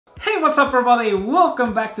Hey, what's up everybody?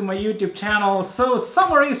 Welcome back to my YouTube channel. So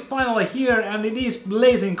summer is finally here and it is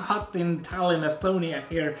blazing hot in Tallinn, Estonia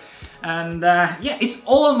here. And yeah, it's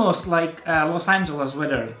almost like Los Angeles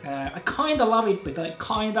weather. I kinda love it, but I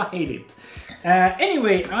kinda hate it.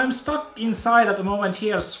 Anyway, I'm stuck inside at the moment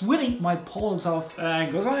here, sweating my balls off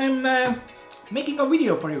because I'm making a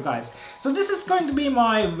video for you guys. So this is going to be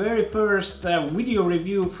my very first video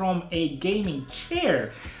review from a gaming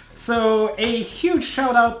chair. So a huge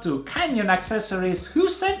shout out to Canyon Accessories who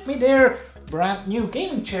sent me their brand new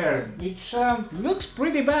gaming chair, which looks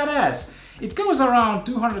pretty badass. It goes around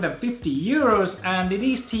 250 euros and it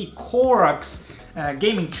is the Corax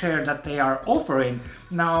gaming chair that they are offering.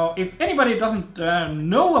 Now, if anybody doesn't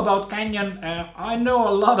know about Canyon, I know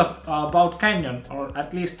a lot about Canyon, or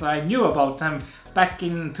at least I knew about them back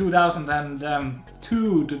in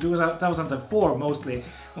 2002 to 2004 mostly,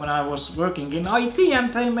 when I was working in IT,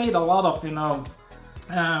 and they made a lot of, you know,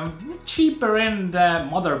 cheaper end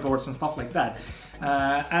motherboards and stuff like that.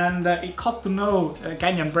 And it got to know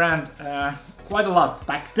Canyon brand quite a lot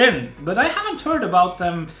back then, but I haven't heard about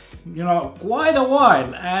them, you know, quite a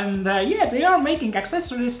while. And yeah, they are making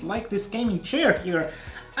accessories like this gaming chair here,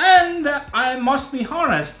 and I must be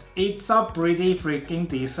honest, it's a pretty freaking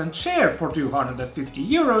decent chair for 250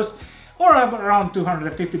 euros, or around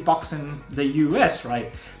 250 bucks in the US,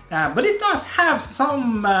 right? But it does have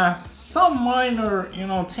some minor, you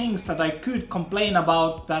know, things that I could complain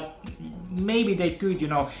about that maybe they could, you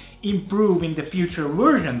know, improve in the future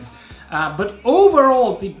versions. But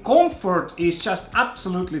overall, the comfort is just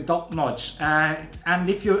absolutely top notch. And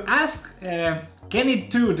if you ask, can it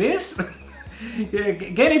do this?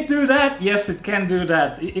 Can it do that? Yes, it can do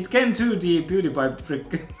that. It can do the beauty vibe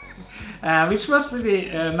trick, which was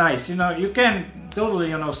pretty nice. You know, you can totally,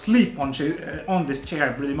 you know, sleep on this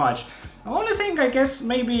chair pretty much. The only thing, I guess,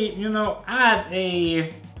 maybe, you know, add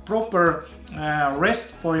a proper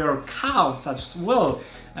rest for your calves as well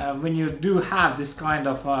when you do have this kind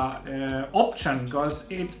of option, because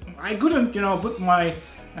I couldn't, you know, put my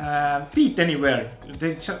feet anywhere.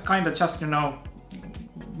 They kind of just, you know,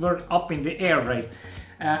 were up in the air, right?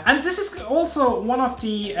 And this is also one of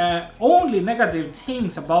the only negative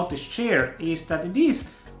things about this chair, is that it is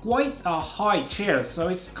quite a high chair, so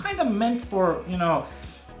it's kind of meant for, you know,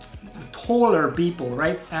 taller people,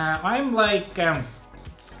 right? I'm like a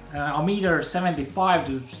meter 75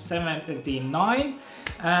 to 79,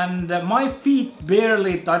 and my feet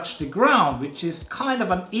barely touch the ground, which is kind of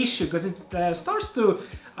an issue because it starts to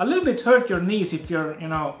a little bit hurt your knees if you're, you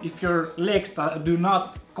know, if your legs do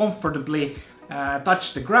not comfortably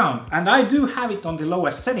touch the ground. And I do have it on the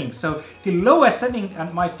lowest setting, so the lowest setting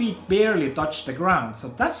and my feet barely touch the ground, so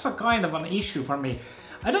that's a kind of an issue for me.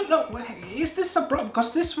 I don't know, is this a problem?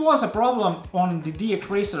 Because this was a problem on the DX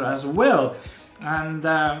Racer as well, and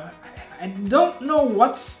I don't know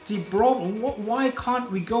what's the problem. Why can't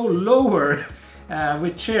we go lower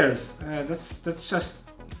with chairs? That's just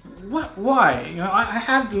why. You know, I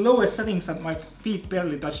have the lowest settings and my feet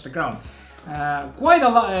barely touch the ground. Quite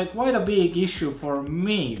a big issue for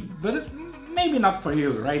me, but maybe not for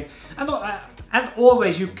you, right? And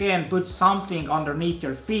always you can put something underneath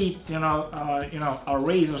your feet, you know, a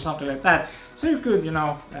raise or something like that, so you could, you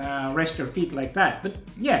know, rest your feet like that. But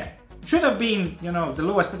yeah, should have been, you know, the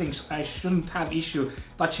lowest settings. I shouldn't have issue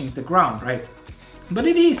touching the ground, right? But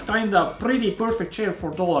it is kind of pretty perfect chair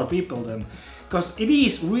for taller people then, because it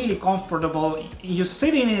is really comfortable. You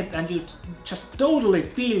sit in it and you just totally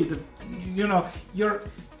feel that, you know, you're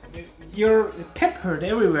peppered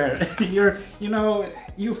everywhere. You know,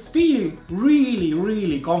 you feel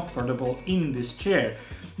really comfortable in this chair.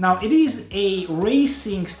 Now, it is a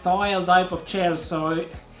racing style type of chair, so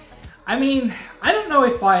I mean, I don't know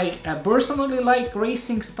if I personally like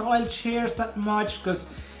racing style chairs that much, because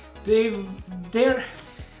they're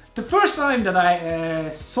the first time that I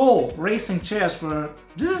saw racing chairs were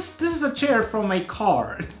this is a chair from a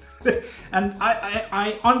car. And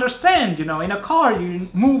I understand, you know, in a car you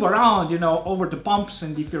move around, you know, over the bumps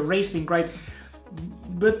and if you're racing, right?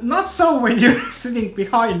 But not so when you're sitting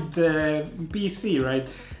behind the PC, right?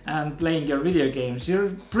 And playing your video games. You're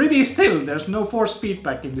pretty still. There's no force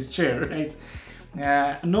feedback in this chair, right?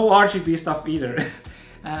 No RGB stuff either.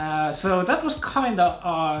 So that was kind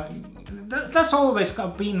of that's always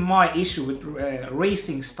been my issue with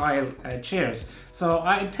racing style chairs. So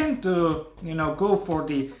I tend to, you know, go for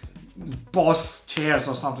the boss chairs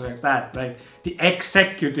or something like that, right? The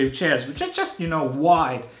executive chairs, which are just, you know,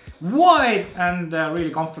 wide and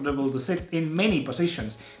really comfortable to sit in many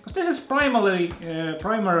positions. Because this is primarily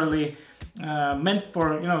meant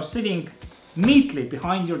for, you know, sitting neatly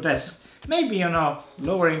behind your desk. maybe, you know,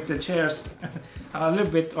 lowering the chairs a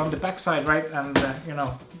little bit on the backside, right? And, you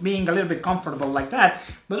know, being a little bit comfortable like that.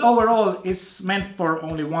 But overall, it's meant for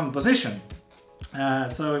only one position.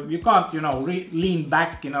 So you can't, you know, lean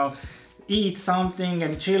back, you know, eat something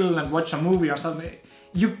and chill and watch a movie or something.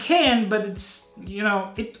 You can, but it's, you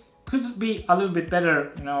know, it could be a little bit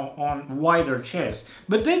better, you know, on wider chairs.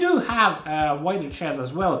 But they do have wider chairs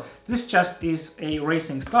as well. This just is a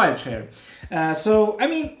racing style chair. So, I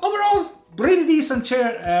mean, overall, pretty decent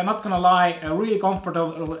chair, not gonna lie, really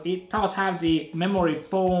comfortable. It does have the memory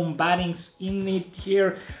foam paddings in it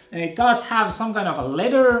here. It does have some kind of a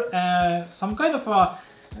leather, some kind of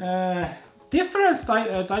a different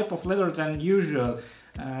type of leather than usual.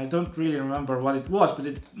 I don't really remember what it was, but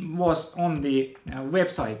it was on the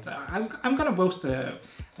website. I'm gonna post a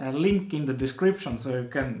link in the description so you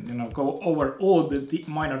can, you know, go over all the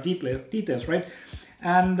minor details, right?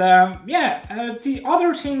 And yeah, the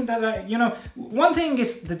other thing that you know, one thing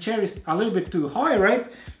is the chair is a little bit too high, right,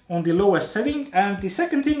 on the lowest setting, and the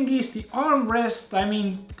second thing is the armrest. I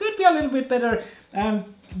mean, could be a little bit better, and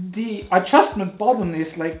the adjustment button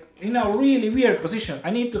is like in a really weird position.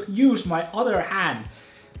 I need to use my other hand,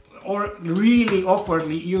 or really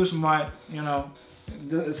awkwardly use my, you know,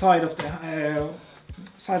 the side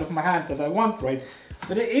of my hand that I want, right?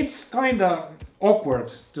 But it's kind of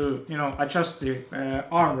awkward to, you know, adjust the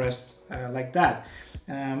armrests like that.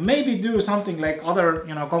 Maybe do something like other,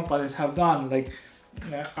 you know, companies have done, like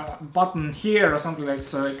a button here or something like,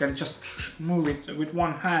 so I can just move it with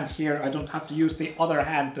one hand here. I don't have to use the other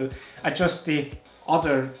hand to adjust the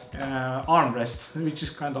other armrests, which is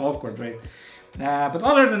kind of awkward, right? But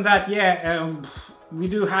other than that, yeah, we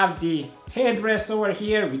do have the headrest over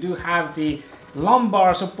here. We do have the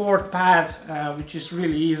lumbar support pad, which is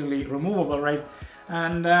really easily removable, right?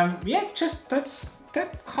 And yeah, just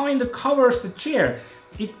that kind of covers the chair.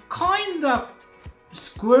 It kind of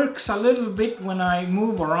squirks a little bit when I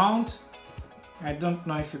move around. I don't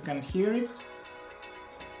know if you can hear it.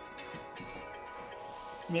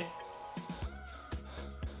 Yeah.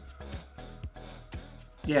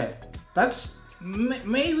 Yeah, that's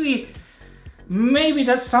maybe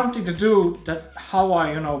that's something to do that how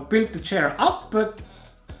I, you know, built the chair up, but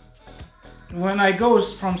when I go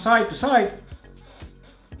from side to side,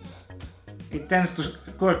 it tends to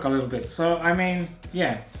squirk a little bit. So I mean,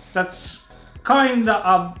 yeah, that's kind of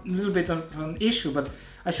a little bit of an issue, but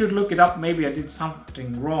I should look it up. Maybe I did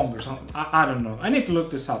something wrong or something. I don't know. I need to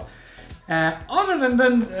look this up. Other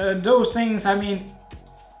than those things, I mean,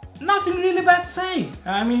 nothing really bad to say.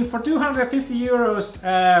 I mean, for 250 euros,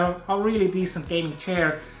 a really decent gaming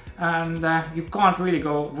chair, and you can't really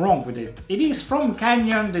go wrong with it. It is from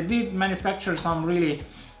Canyon. They did manufacture some really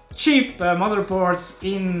cheap motherboards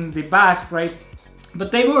in the past, right?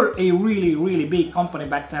 But they were a really big company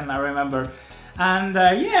back then, I remember. And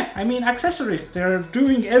yeah, I mean, accessories, they're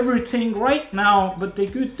doing everything right now, but they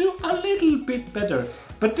could do a little bit better.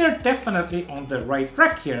 But they're definitely on the right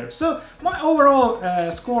track here. So my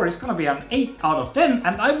overall score is gonna be an 8 out of 10,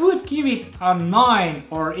 and I would give it a 9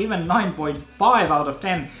 or even 9.5 out of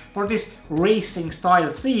 10 for this racing style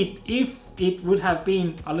seat if it would have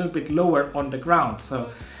been a little bit lower on the ground.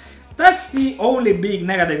 So that's the only big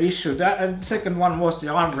negative issue. The second one was the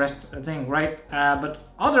armrest thing, right? But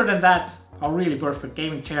other than that, a really perfect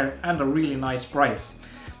gaming chair and a really nice price.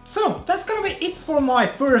 So that's gonna be it for my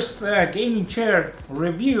first gaming chair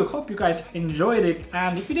review. Hope you guys enjoyed it,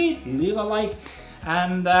 and if you did, leave a like.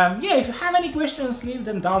 And yeah, if you have any questions, leave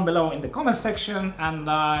them down below in the comment section, and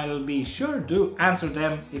I'll be sure to answer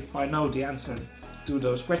them if I know the answer to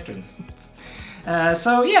those questions.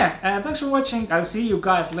 So yeah, thanks for watching. I'll see you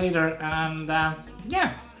guys later, and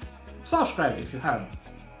yeah, subscribe if you haven't.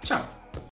 Ciao.